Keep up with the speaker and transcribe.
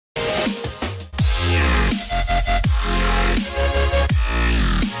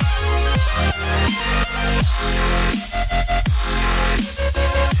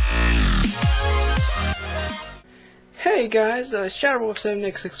guys,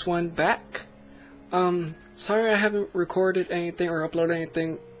 ShadowWolf7861 back. Sorry I haven't recorded anything or uploaded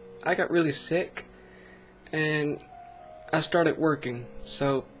anything. I got really sick and I started working,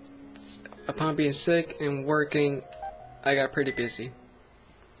 so upon being sick and working, I got pretty busy.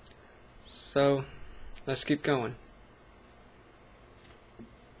 So, let's keep going.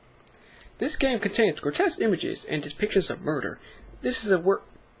 This game contains grotesque images and depictions of murder. This is a work.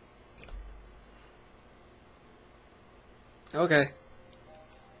 Okay.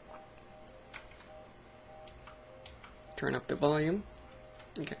 Turn up the volume.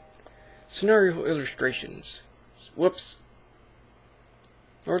 Okay. Scenario illustrations. Whoops.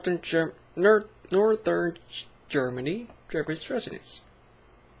 Northern Germany, Trevor's residence.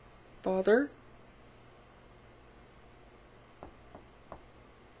 Father?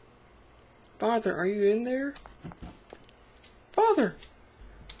 Father, are you in there? Father!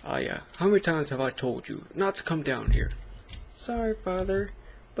 Ah, yeah. How many times have I told you not to come down here? Sorry, Father,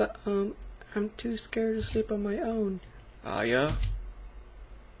 but, I'm too scared to sleep on my own. Ah, yeah?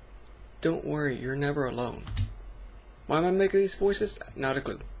 Don't worry, you're never alone. Why am I making these voices? Not a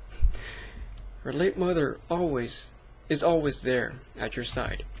clue. Her late mother is always there at your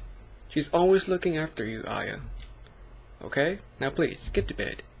side. She's always looking after you, Aya. Okay? Now please, get to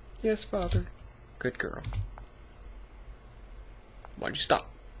bed. Yes, Father. Good girl. Why'd you stop?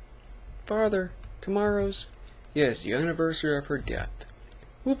 Father, tomorrow's... Yes, the anniversary of her death.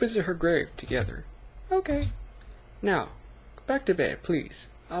 We'll visit her grave together. Okay. Now, back to bed, please.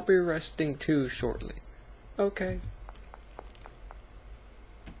 I'll be resting too shortly. Okay.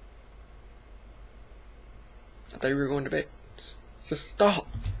 I thought you were going to bed. Just stop.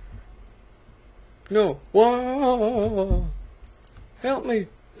 No. Whoa. Help me.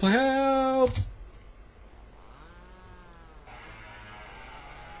 Help.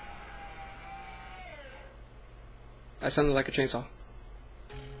 That sounded like a chainsaw.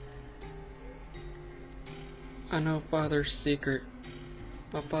 I know Father's secret.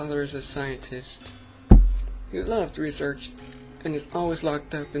 My father is a scientist. He loves research and is always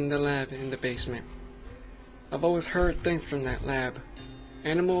locked up in the lab in the basement. I've always heard things from that lab.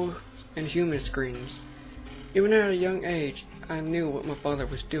 Animal and human screams. Even at a young age, I knew what my father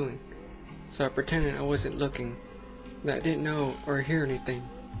was doing. So I pretended I wasn't looking. That I didn't know or hear anything.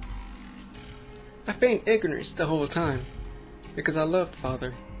 I feigned ignorance the whole time, because I loved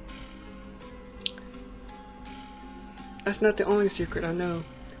Father. That's not the only secret I know.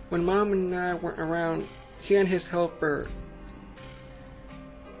 When Mom and I weren't around, he and his helper...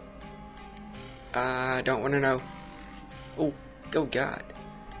 I don't want to know. Oh God.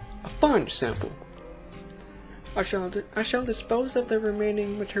 A fun sample. I shall dispose of the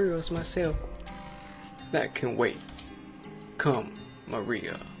remaining materials myself. That can wait. Come,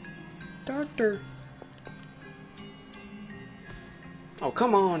 Maria. Doctor. Oh,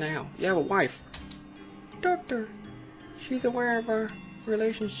 come on now. You have a wife. Doctor. She's aware of our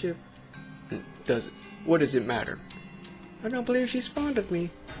relationship. What does it matter? I don't believe she's fond of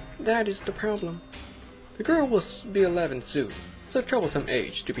me. That is the problem. The girl will be 11 soon. It's a troublesome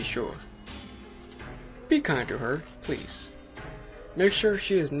age, to be sure. Be kind to her, please. Make sure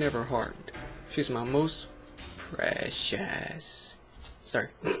she is never harmed. She's my most precious. Sorry.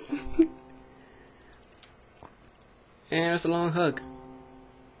 And it's a long hug.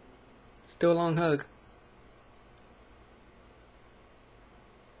 Still a long hug.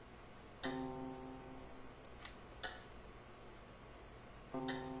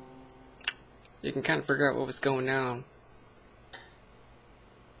 You can kind of figure out what was going on.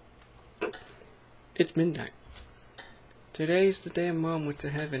 It's midnight. Today's the day Mom went to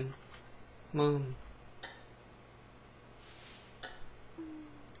heaven. Mom.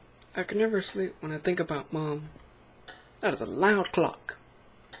 I can never sleep when I think about Mom. That is a loud clock.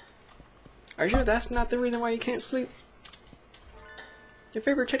 Are you sure that's not the reason why you can't sleep? Your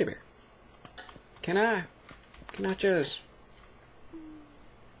favorite teddy bear. Can I just...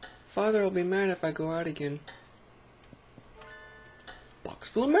 Father will be mad if I go out again. Box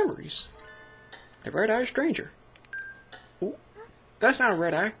full of memories. The red-eyed stranger. Ooh, that's not a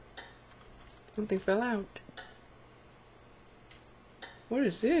red eye. Something fell out. What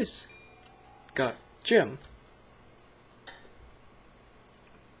is this? Got gem.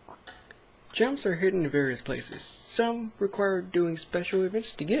 Gems are hidden in various places. Some require doing special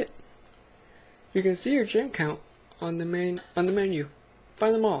events to get. You can see your gem count on the menu.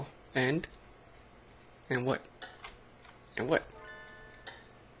 Find them all. And what? And what?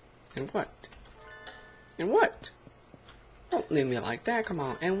 And what? And what? Don't leave me like that, come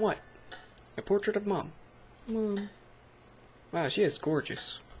on. And what? A portrait of Mom. Mom. Wow, she is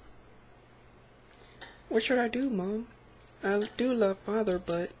gorgeous. What should I do, Mom? I do love Father,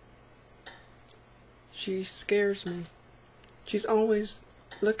 but she scares me. She's always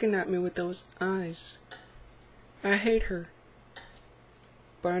looking at me with those eyes. I hate her,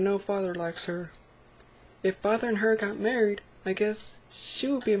 but I know Father likes her. If Father and her got married, I guess she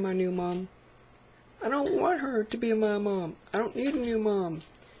would be my new mom. I don't want her to be my mom. I don't need a new mom.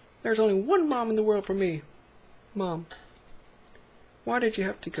 There's only one mom in the world for me. Mom, why did you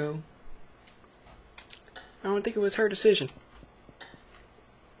have to go? I don't think it was her decision.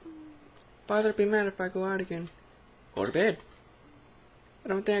 Father'd be mad if I go out again. Go to bed. I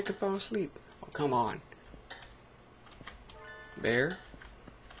don't think I can fall asleep. Oh, come on. Bear.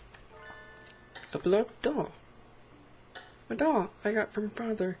 A beloved doll. A doll I got from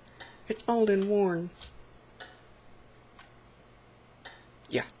Father. It's old and worn.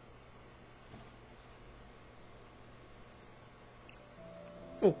 Yeah.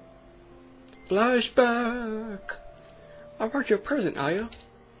 Oh. Flashback. I brought you a present, Aya.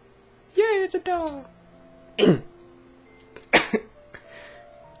 Yeah, it's a doll.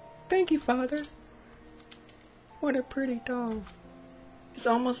 Thank you, Father. What a pretty doll. It's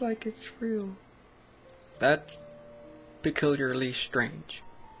almost like it's real. That's peculiarly strange.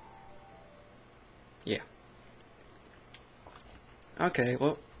 Yeah. Okay,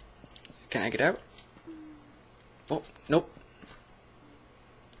 well, can I get out? Oh, nope.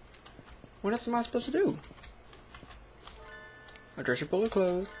 What else am I supposed to do? A dresser full of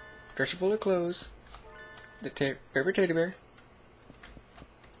clothes. Dresser full of clothes. The favorite teddy bear.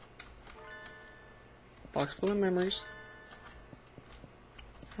 Box full of memories.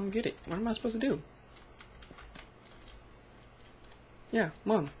 I don't get it. What am I supposed to do? Yeah,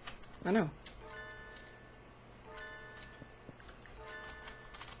 Mom. I know.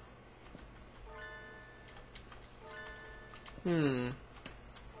 I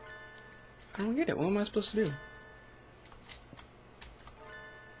don't get it. What am I supposed to do?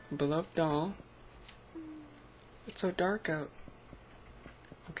 Beloved doll. It's so dark out.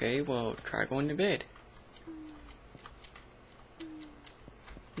 Okay, well, try going to bed.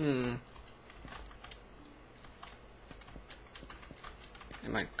 Am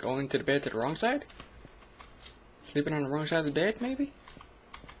I going to the bed to the wrong side? Sleeping on the wrong side of the bed, maybe?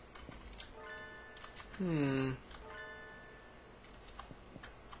 I'm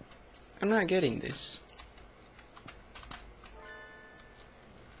not getting this.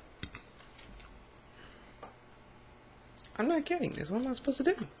 I'm not getting this. What am I supposed to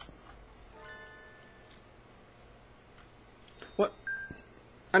do? What?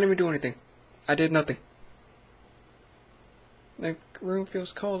 I didn't even do anything. I did nothing. The room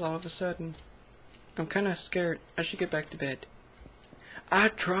feels cold all of a sudden. I'm kinda scared. I should get back to bed. I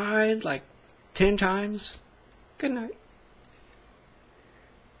tried like 10 times. Good night.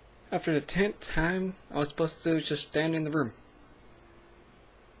 After the 10th time, I was supposed to just stand in the room.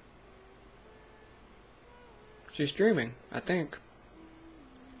 She's dreaming, I think.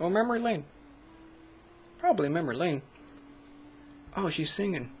 Oh, memory lane. Probably memory lane. Oh, she's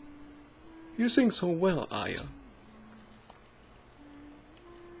singing. You sing so well, Aya.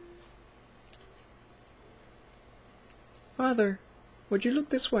 Father, would you look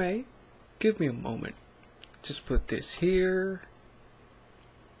this way? Give me a moment. Just put this here.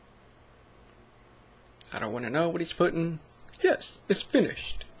 I don't want to know what he's putting. Yes, it's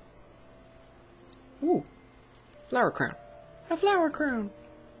finished. Ooh, flower crown. A flower crown.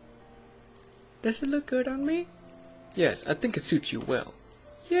 Does it look good on me? Yes, I think it suits you well.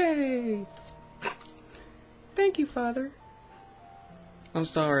 Yay! Thank you, Father. I'm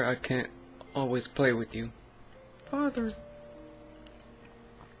sorry I can't always play with you. Father.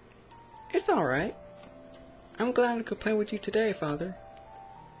 It's alright. I'm glad I could play with you today, Father.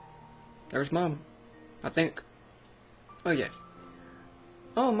 There's Mom. I think. Oh, yes.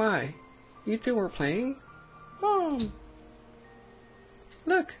 Oh my. You two were playing? Mom!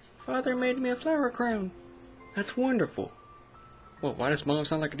 Look, Father made me a flower crown. That's wonderful. Well, why does Mom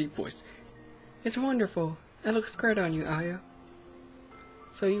sound like a deep voice? It's wonderful. It looks great on you, Aya.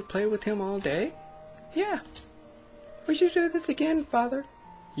 So you played with him all day? Yeah. We should do this again, Father.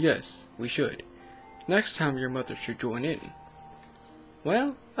 Yes, we should. Next time your mother should join in.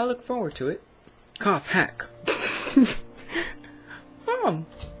 Well, I look forward to it. Cough hack. Mom!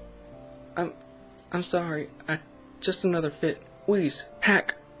 I'm sorry. Just another fit. Wheeze.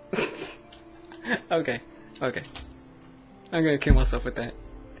 Hack. Okay. I'm gonna kill myself with that.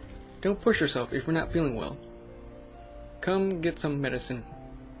 Don't push yourself if you're not feeling well. Come get some medicine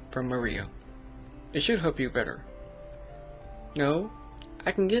from Maria. It should help you better. No,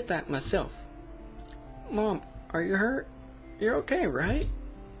 I can get that myself. Mom, are you hurt? You're okay, right?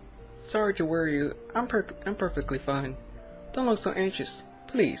 Sorry to worry you. I'm perfectly fine. don't look so anxious,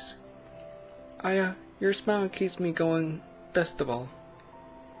 please. Your smile keeps me going best of all.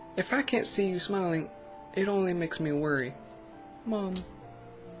 If I can't see you smiling, it only makes me worry. Mom.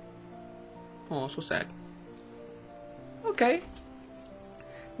 Oh, so sad. Okay.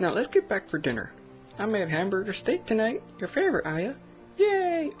 Now let's get back for dinner. I made hamburger steak tonight. Your favorite, Aya.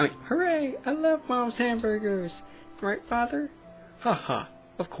 Yay! Hooray! I love Mom's hamburgers. Right, Father? Haha,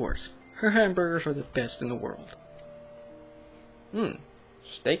 of course. Her hamburgers are the best in the world.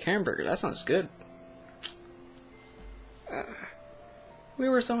 Steak hamburger, that sounds good. We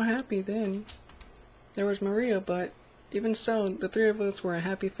were so happy then. There was Maria, but even so, the three of us were a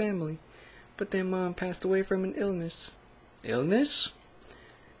happy family. But then Mom passed away from an illness. Illness?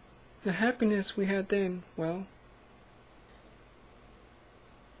 The happiness we had then, well...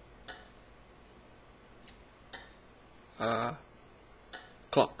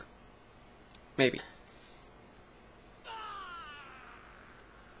 Clock. Maybe.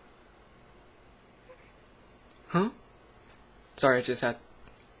 Huh? Sorry, I just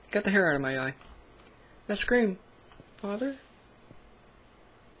got the hair out of my eye. That scream, Father?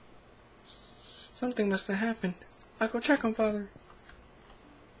 Something must have happened. I'll go check on Father.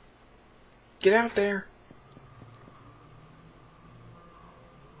 Get out there.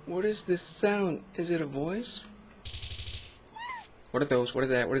 What is this sound? Is it a voice? What are those? What is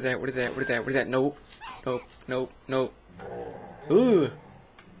that? What is that? What is that? What is that? What is that? Nope. Nope. Nope. Nope. Ooh.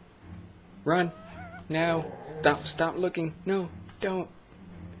 Run. Now. Stop looking. No. Don't.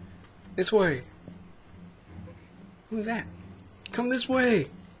 This way. Who's that? Come this way.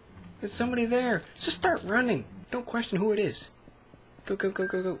 There's somebody there. Just start running. Don't question who it is. Go, go, go,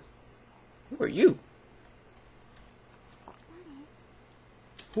 go, go. Who are you?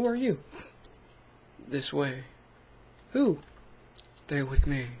 Who are you? This way. Who? Stay with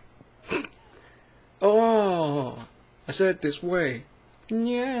me. Oh, I said this way.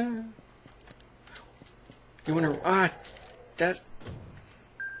 Yeah. You wanna that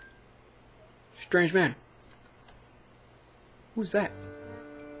strange man. Who's that?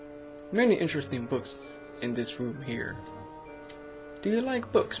 Many interesting books in this room here. Do you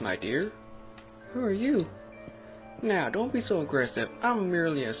like books, my dear? Who are you? Now, don't be so aggressive. I'm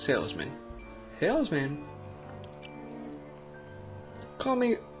merely a salesman. Salesman? Call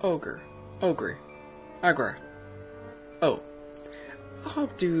me Ogre. Agra. Oh. I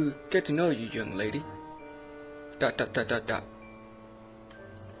hope to get to know you, young lady. ...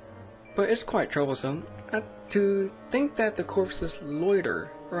 But it's quite troublesome to think that the corpses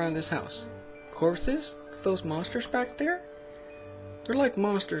loiter around this house. Corpses? Those monsters back there? They're like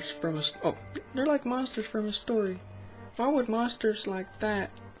monsters from a story. Why would monsters like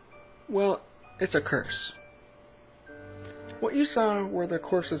that? Well, it's a curse. What you saw were the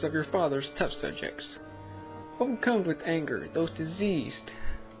corpses of your father's test subjects. Overcome with anger, those diseased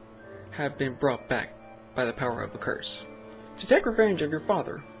have been brought back by the power of a curse. To take revenge of your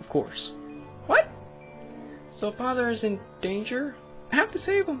father, of course. What? So father is in danger? I have to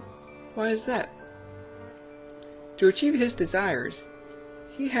save him. Why is that? To achieve his desires,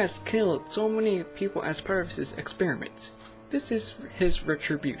 he has killed so many people as part of his experiments. This is his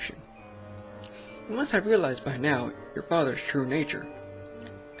retribution. You must have realized by now your father's true nature.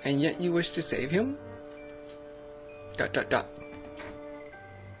 And yet you wish to save him? ...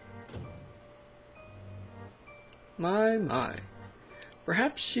 My.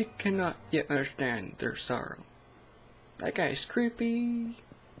 Perhaps she cannot yet understand their sorrow. That guy's creepy.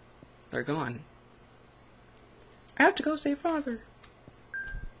 They're gone. I have to go save father.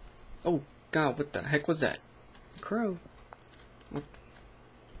 Oh God, what the heck was that? Crow. What?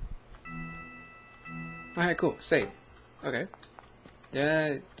 Alright, cool. Save. Okay.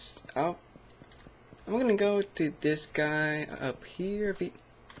 Yeah, I'm gonna go to this guy up here.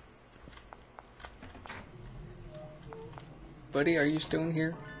 Buddy, are you still in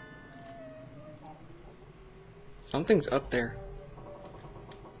here? Something's up there.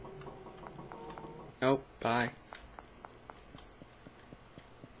 Nope, bye.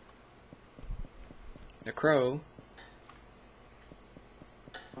 The crow.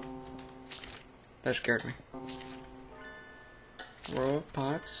 That scared me. Row of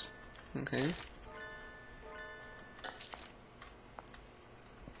pots. Okay.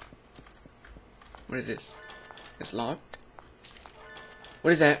 What is this? It's locked.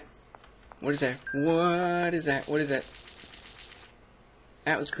 What is that? What is that? What is that? What is that?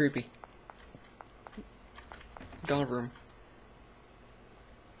 That was creepy. Doll room.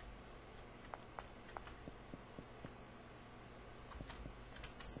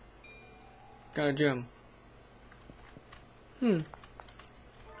 Got a gem. A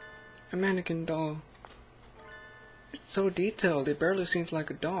mannequin doll. It's so detailed. It barely seems like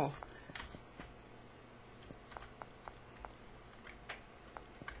a doll.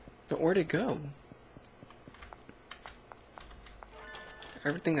 But where'd it go?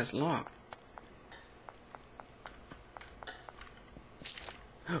 Everything is locked.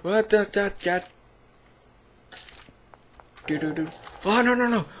 What that? Do. Oh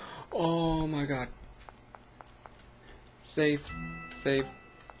no. Oh my god. Save.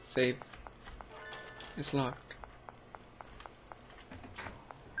 It's locked.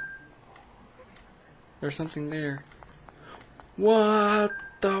 There's something there. What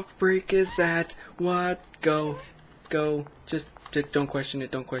the freak is that? What? Go. Just don't question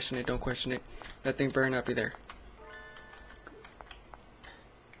it. Don't question it. That thing better not be there.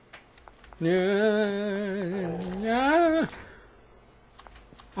 Yeah.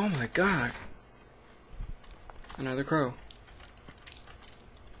 Oh my god. Another crow.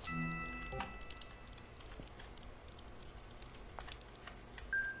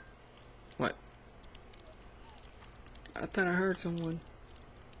 What? I thought I heard someone.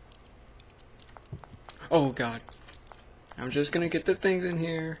 Oh god. I'm just gonna get the things in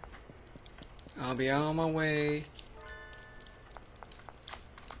here. I'll be out on my way.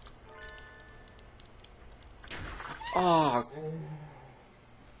 Oh.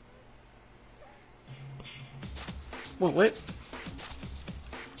 What?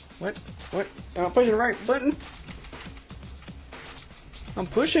 I'm pushing the right button. I'm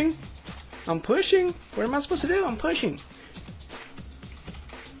pushing. What am I supposed to do? I'm pushing.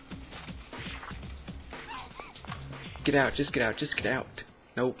 Get out. Just get out.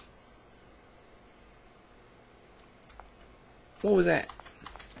 Nope. What was that?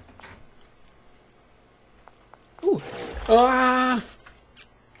 Ooh. Ah!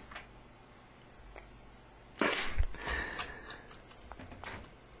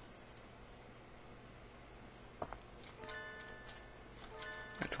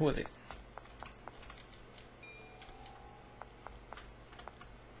 A toilet.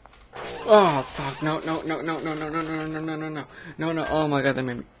 Oh fuck! No! Oh my god, that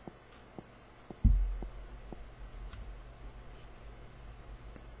made me.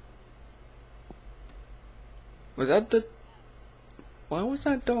 Was that the? Why was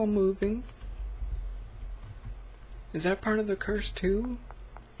that doll moving? Is that part of the curse too?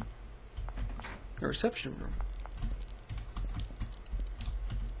 The reception room.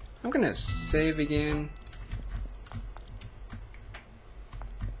 I'm gonna save again.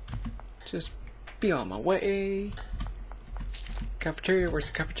 Just be on my way. Cafeteria, where's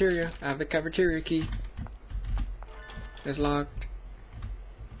the cafeteria? I have the cafeteria key. It's locked.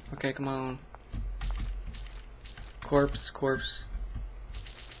 Okay, come on. Corpse.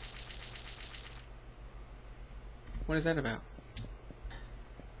 What is that about?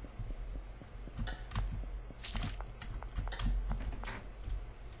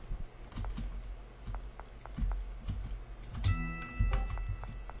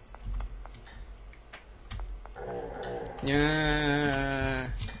 Yeah.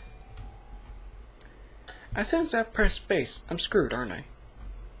 As soon as I press space, I'm screwed, aren't I?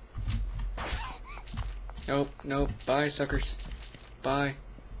 Nope. Bye, suckers. Bye.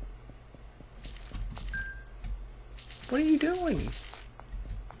 What are you doing?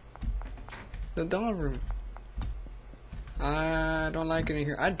 The doll room. I don't like it in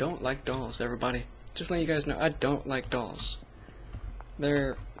here. I don't like dolls, everybody. Just letting you guys know, I don't like dolls.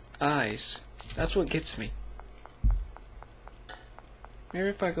 Their eyes. That's what gets me. Maybe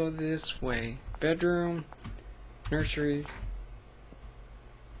if I go this way. Bedroom. Nursery.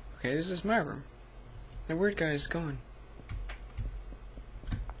 Okay, this is my room. The weird guy is gone.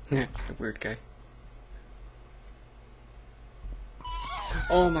 Yeah, the weird guy.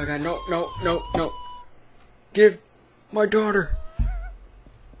 Oh my god, no. Give my daughter.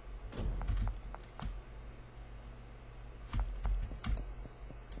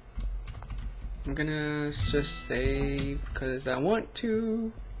 I'm gonna just save because I want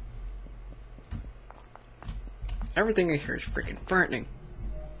to. Everything in here is freaking frightening.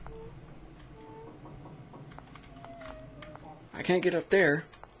 I can't get up there.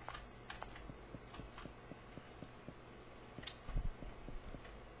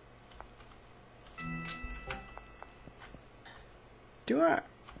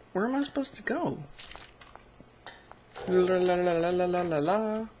 Where am I supposed to go?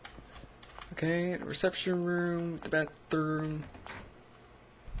 La. Okay, the reception room, the bathroom.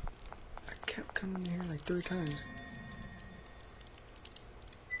 I kept coming here like 3 times.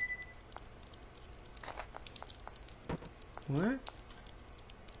 What?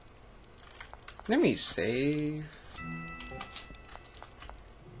 Let me save.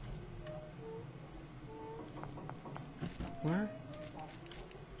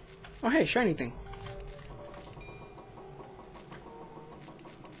 Oh hey, shiny thing.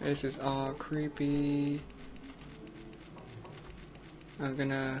 This is all creepy. I'm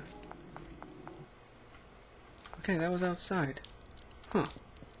gonna... Okay, that was outside. Huh.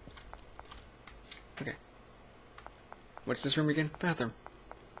 Okay. What's this room again? Bathroom.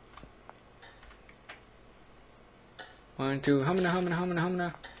 1, 2, humana, humana, humana,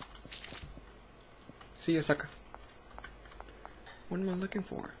 humana. See ya, sucker. What am I looking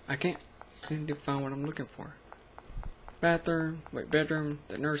for? I can't seem to find what I'm looking for. Bathroom, wait, bedroom,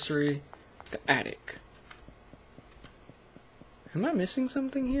 the nursery, the attic. Am I missing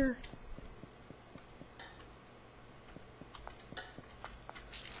something here?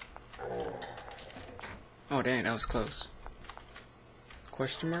 Oh dang, that was close.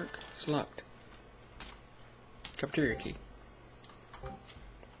 Question mark? It's locked. Cafeteria key.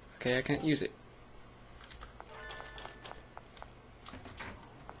 Okay, I can't use it.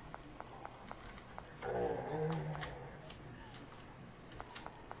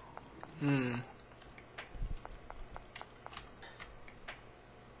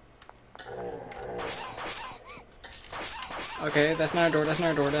 Okay, that's not a door, that's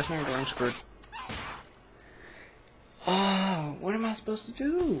not a door, that's not a door, I'm screwed. Oh, what am I supposed to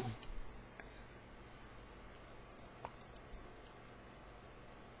do?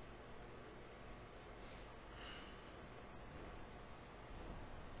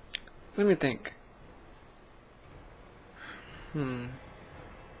 Let me think.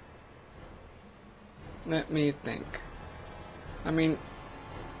 Let me think. I mean,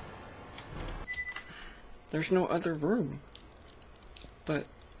 there's no other room. But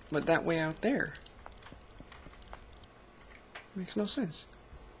that way out there. Makes no sense.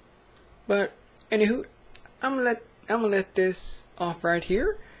 But anywho, I'm gonna let this off right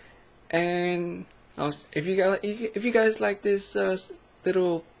here. And if you guys like this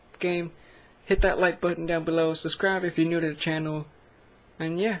little game, hit that like button down below. Subscribe if you're new to the channel.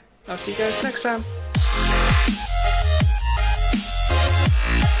 And yeah, I'll see you guys next time.